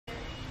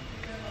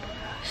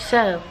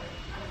So,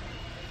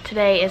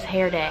 today is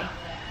hair day.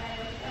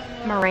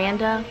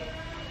 Miranda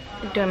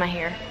is doing my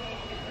hair.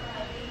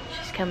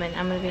 She's coming.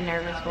 I'm gonna be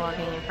nervous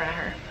vlogging in front of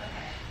her.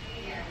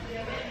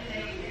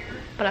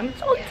 But I'm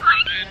so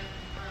excited.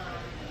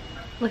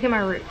 Look at my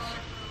roots.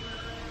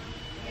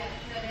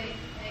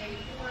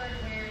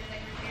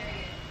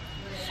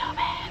 So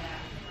bad.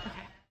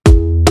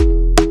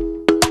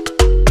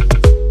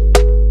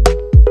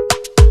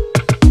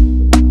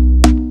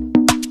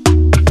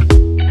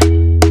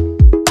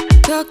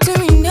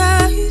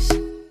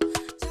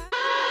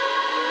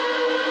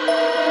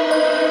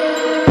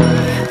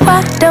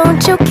 Why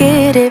don't you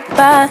get it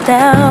by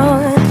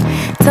now?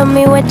 Tell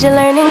me what you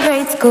learned in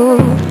grade school.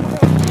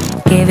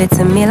 Give it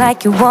to me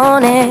like you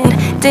want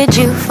it. Did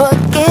you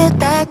forget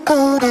that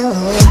code?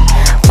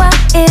 Why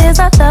is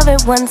our love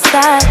at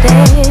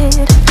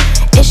one-sided?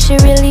 It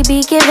should really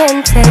be give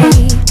and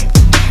take.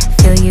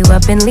 Fill you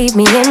up and leave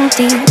me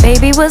empty.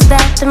 Baby, was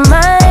that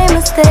my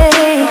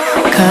mistake?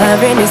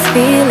 Covering his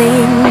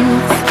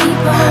feelings,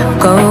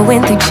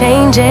 going through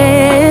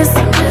changes.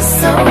 I'm just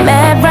so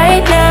mad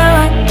right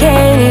now, I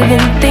can't even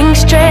think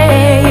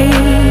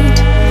straight.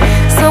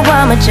 So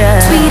I'ma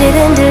just tweet it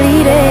and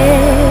delete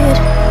it,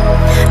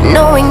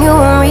 knowing you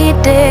won't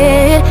read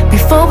it.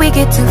 Before we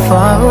get too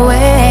far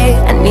away,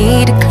 I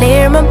need to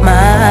clear my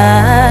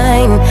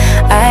mind.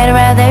 I'd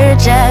rather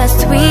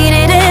just tweet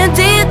it and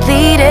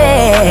delete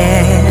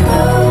it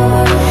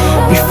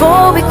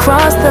before we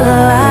cross the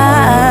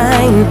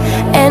line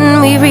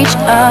and we reach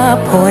a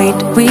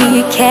point we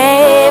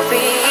can't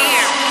reach.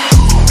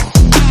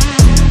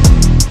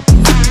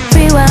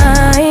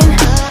 Rewind,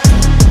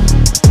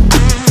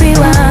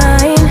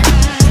 rewind,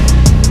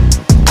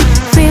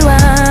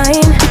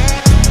 rewind.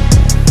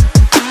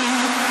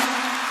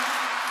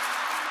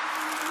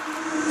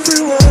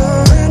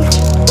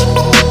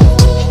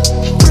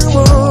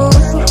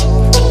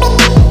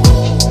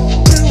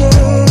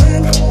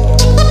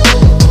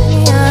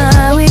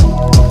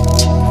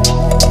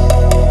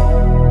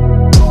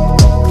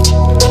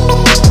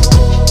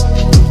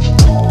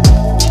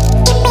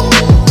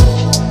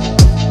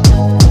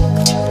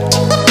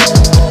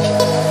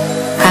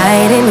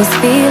 Hiding these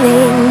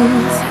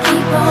feelings,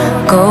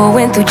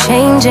 going through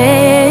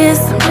changes.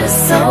 I'm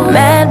just so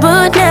mad,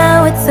 but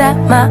now it's at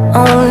my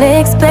own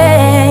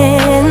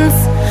expense.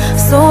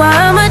 So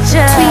I'ma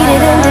just tweet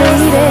it and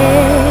delete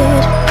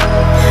it,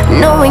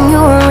 knowing you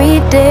won't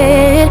read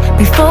it.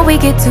 Before we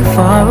get too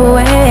far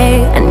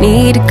away, I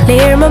need to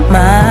clear my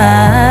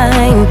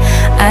mind.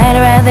 I'd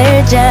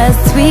rather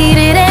just tweet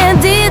it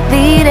and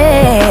delete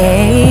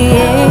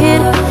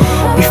it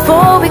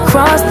before we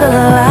cross the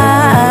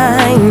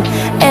line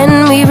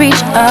and we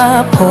reach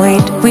a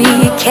point we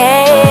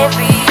can't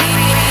reach.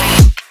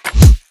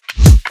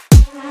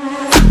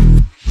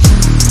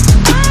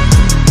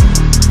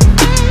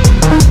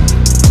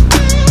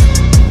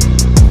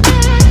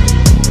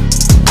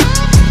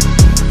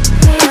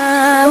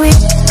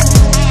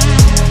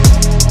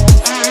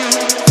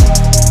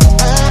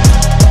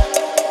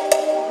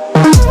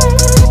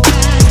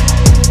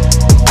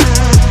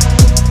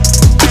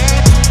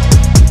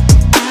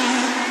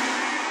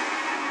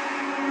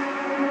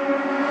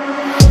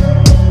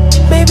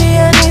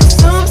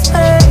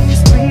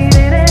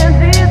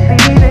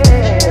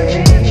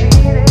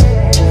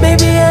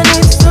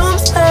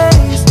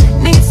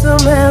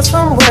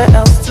 Somewhere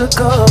else to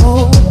go.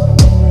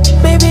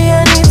 Maybe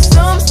I need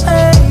some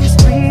space.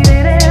 Read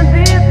it and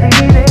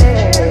delete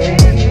it.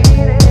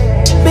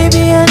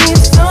 Maybe I need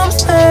some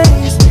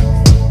space.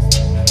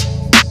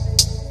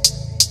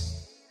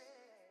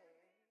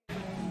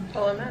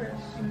 All that matters.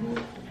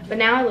 But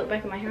now I look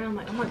back at my hair and I'm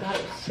like, oh my god,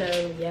 it's so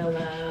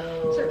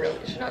yellow. Is it really?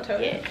 You should not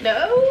tone it. Yeah.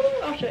 No,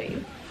 I'll show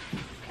you.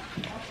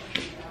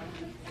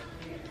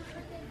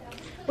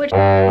 Which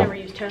I never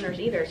used toners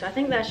either, so I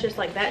think that's just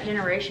like that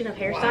generation of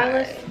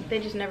hairstylists. They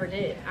just never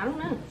did. I don't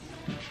know.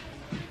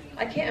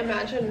 I can't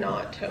imagine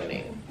not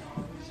toning.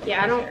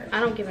 Yeah, I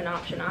don't give an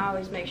option. I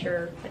always make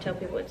sure I tell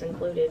people it's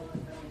included.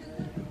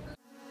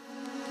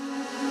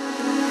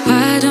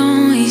 Why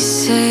don't we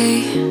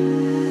say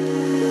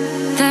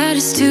that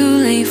it's too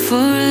late for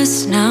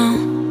us now?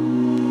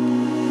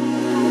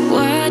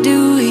 Why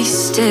do we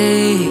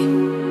stay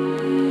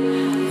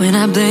when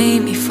I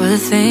blame you for the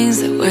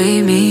things that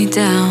weigh me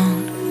down?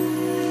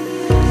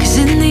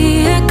 In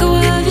the echo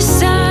of your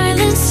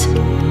silence,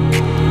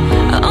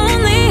 I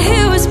only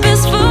hear what's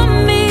best for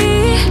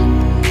me.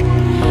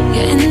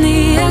 Yeah, in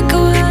the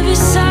echo of your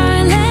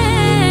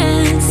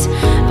silence,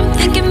 I'm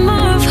thinking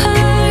more of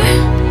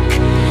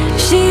her.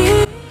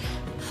 She.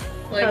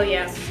 Like, oh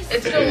yeah,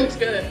 it still looks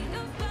good.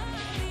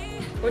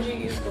 What'd you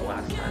use the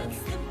last time?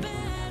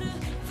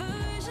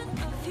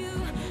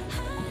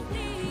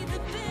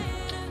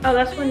 Oh,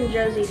 that's when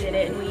Josie did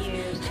it, and we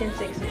used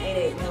 10-6 and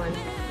 881.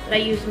 But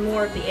I used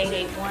more of the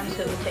 881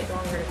 so it would take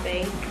longer to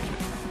fade.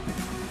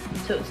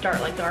 So it would start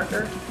like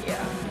darker.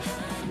 Yeah.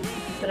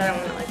 But I don't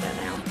want it like that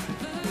now.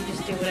 You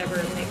just do whatever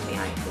makes me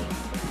icy.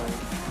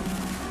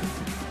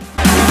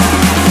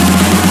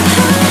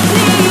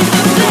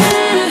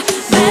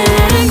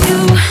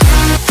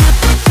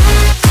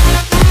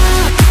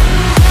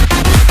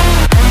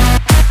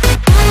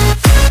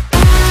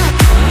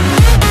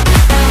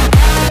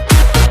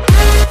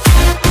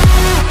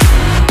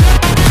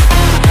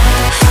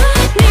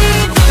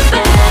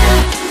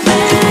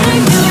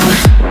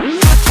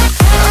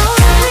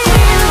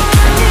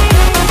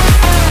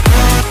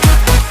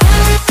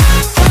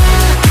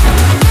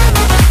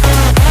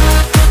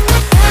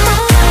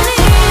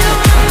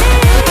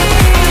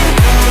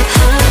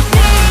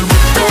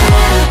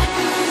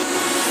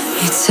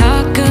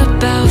 talk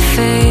about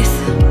faith.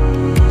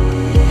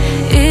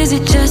 Is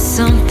it just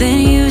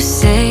something you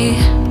say?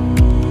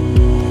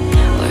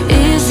 Or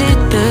is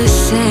it the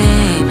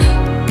same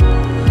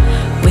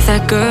with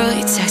that girl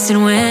you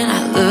texting when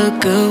I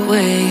look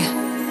away?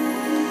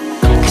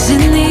 'Cause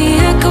in the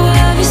echo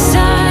of your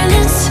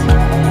silence,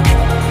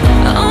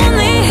 I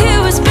only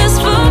hear what's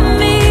best for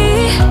me.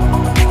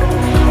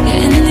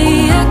 Yeah, in the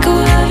echo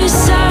of your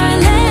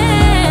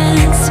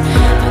silence,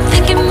 I'm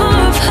thinking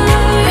more of her.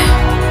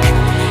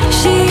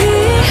 She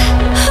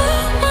who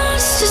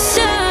wants to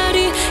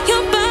study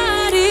your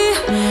body,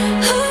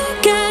 who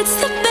gets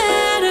the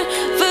better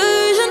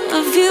version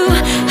of you.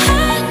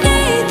 I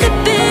need the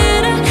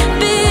bitter,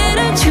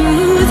 bitter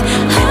truth.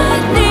 I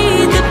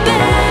need the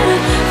better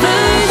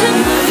version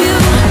of you.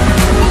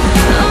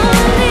 Oh,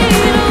 I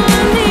need, oh,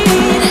 I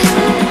need.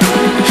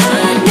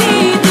 I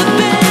need the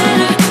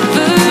better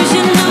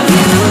version of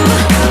you.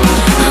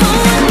 Oh,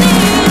 I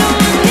need, oh,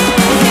 I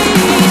need.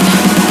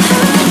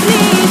 I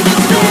need the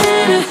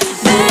better,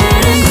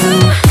 better you.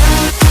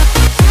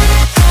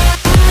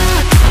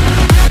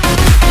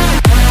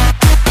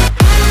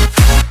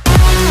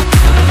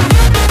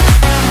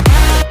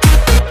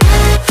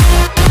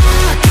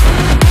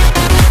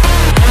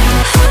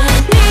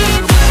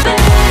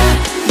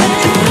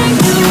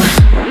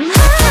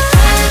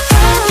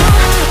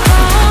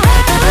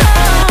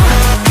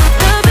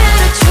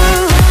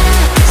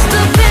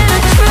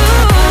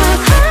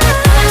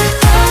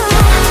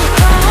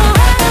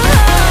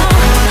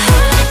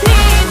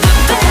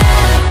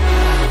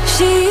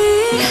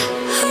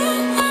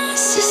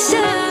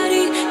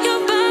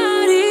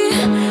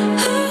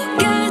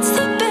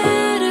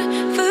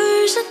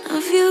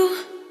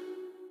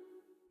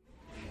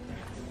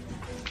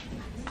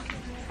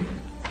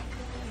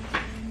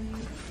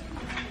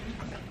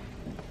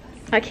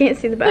 I can't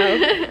see the bow.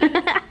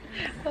 I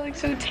look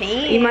so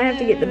tame. You might have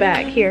to get the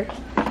back. Here,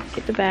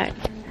 get the back.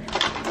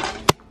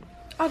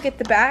 I'll get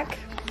the back.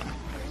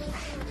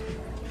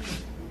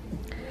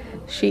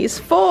 She's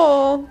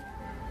full.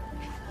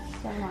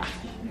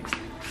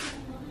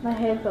 My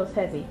head feels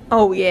heavy.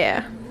 Oh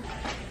yeah.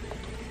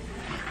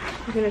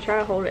 I'm gonna try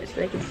to hold it so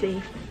they can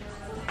see.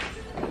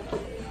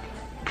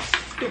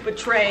 Stupid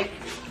tray.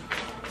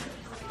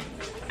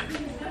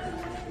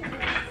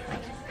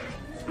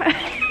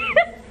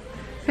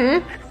 Hmm?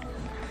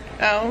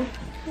 Oh.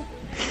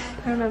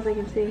 I don't know if they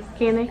can see.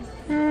 Can they?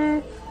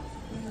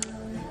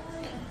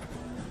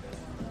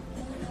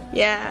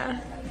 Yeah.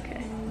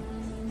 Okay.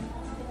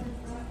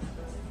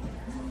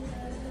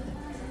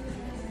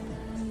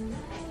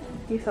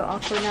 You feel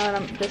awkward now that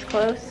I'm this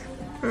close?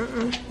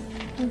 Mm-mm.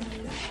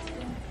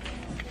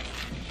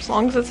 As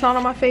long as it's not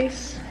on my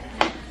face.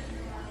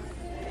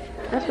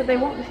 That's what they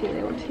want to see.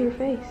 They want to see your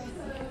face.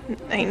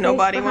 Ain't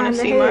nobody want behind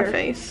to the see my hair.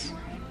 face.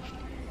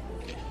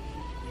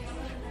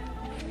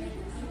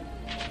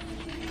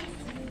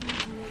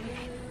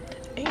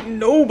 Ain't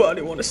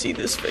nobody want to see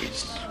this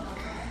face.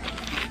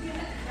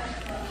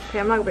 Okay,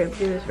 I'm not gonna be able to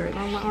do this very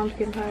long. My arm's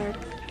getting tired.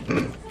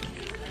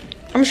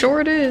 I'm sure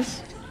it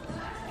is.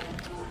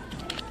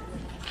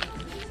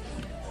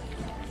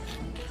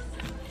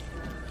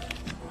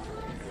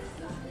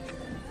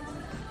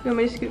 You want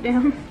me to scoot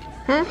down?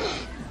 Hmm?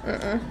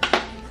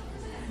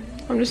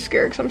 I'm just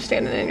scared because I'm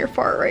standing in your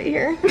fart right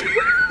here.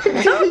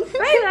 Don't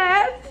say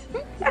that!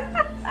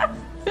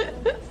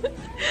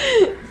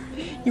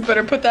 You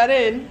better put that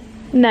in.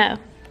 No.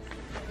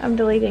 I'm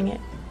deleting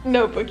it.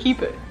 No, but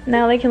keep it.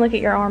 Now they can look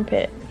at your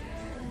armpit.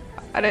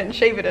 I didn't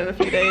shave it in a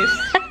few days.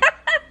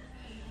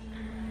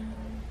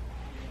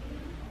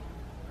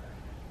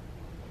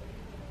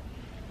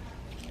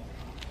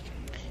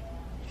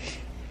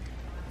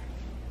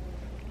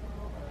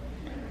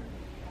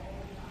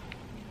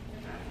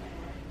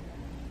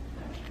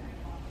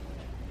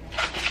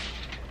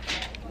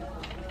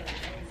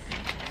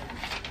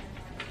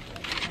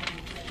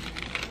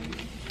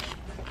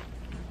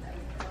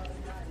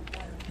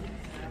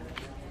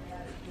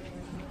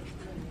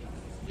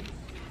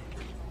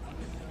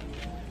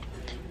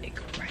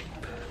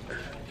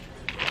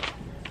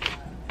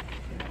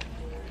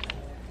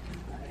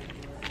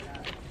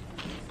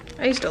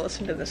 I used to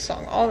listen to this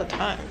song all the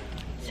time.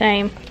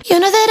 Same. You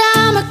know that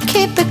I'ma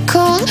keep it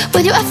cool.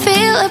 With you I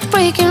feel like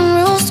breaking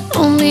rules.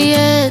 On the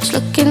edge,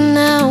 looking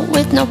out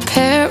with no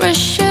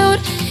parachute.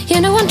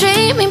 You know I'm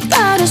dreaming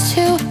about us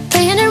two,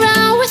 playing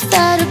around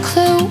without a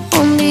clue.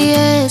 On the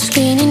edge,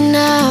 leaning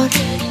out.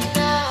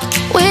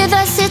 With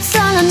us it's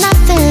all or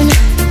nothing.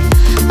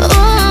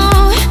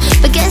 Ooh,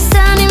 but guess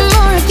I need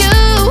more of you.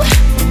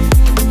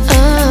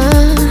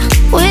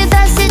 With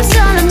us it's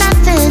all or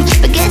nothing,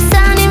 but guess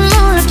I need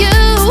more of you.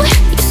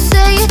 You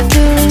say it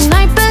during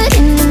night, but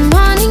in the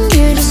morning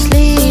you're just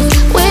sleep.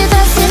 With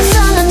us it's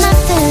all or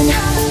nothing.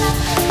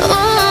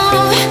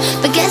 Ooh,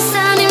 but guess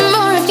I need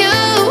more of you.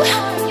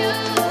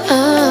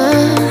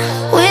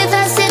 With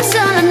us it's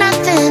all or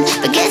nothing,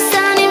 but guess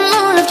I need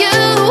more of you.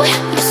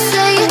 You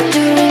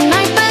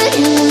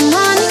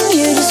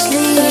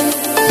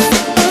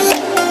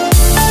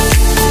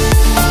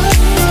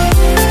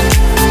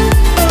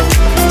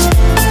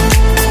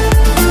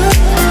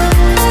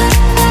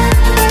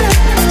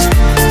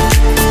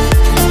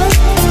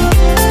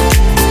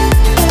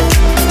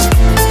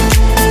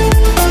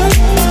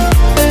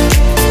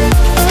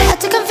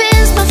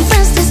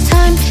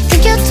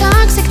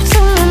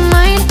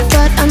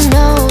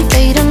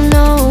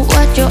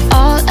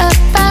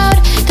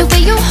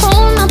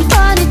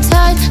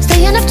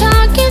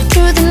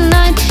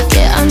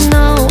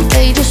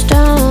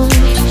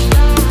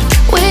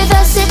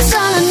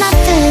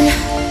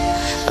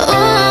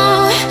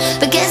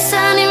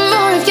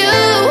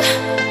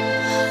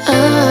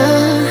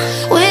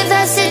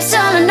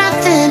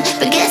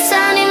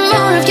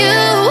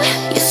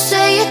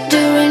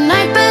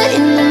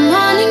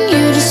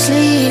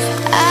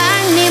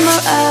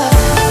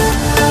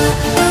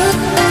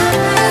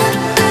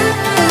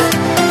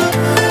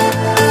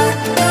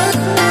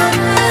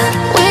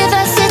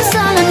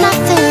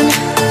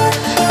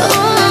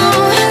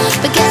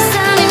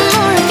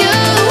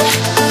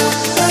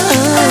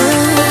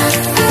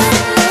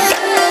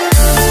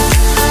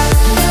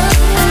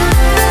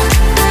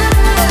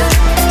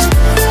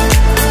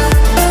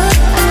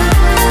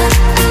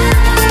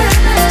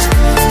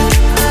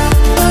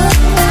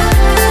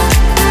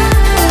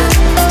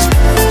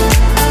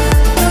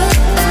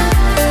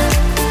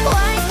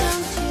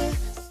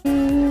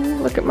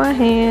Look at my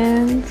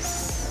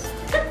hands.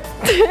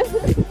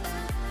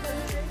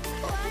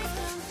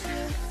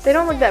 They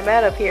don't look that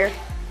bad up here.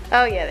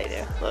 Oh yeah, they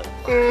do. Look.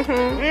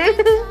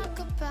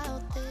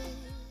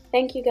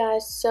 Thank you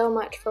guys so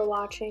much for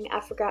watching. I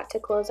forgot to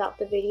close out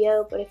the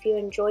video, but if you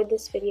enjoyed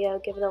this video,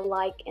 give it a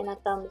like and a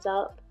thumbs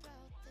up.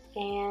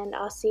 And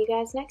I'll see you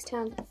guys next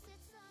time.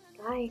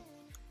 Bye.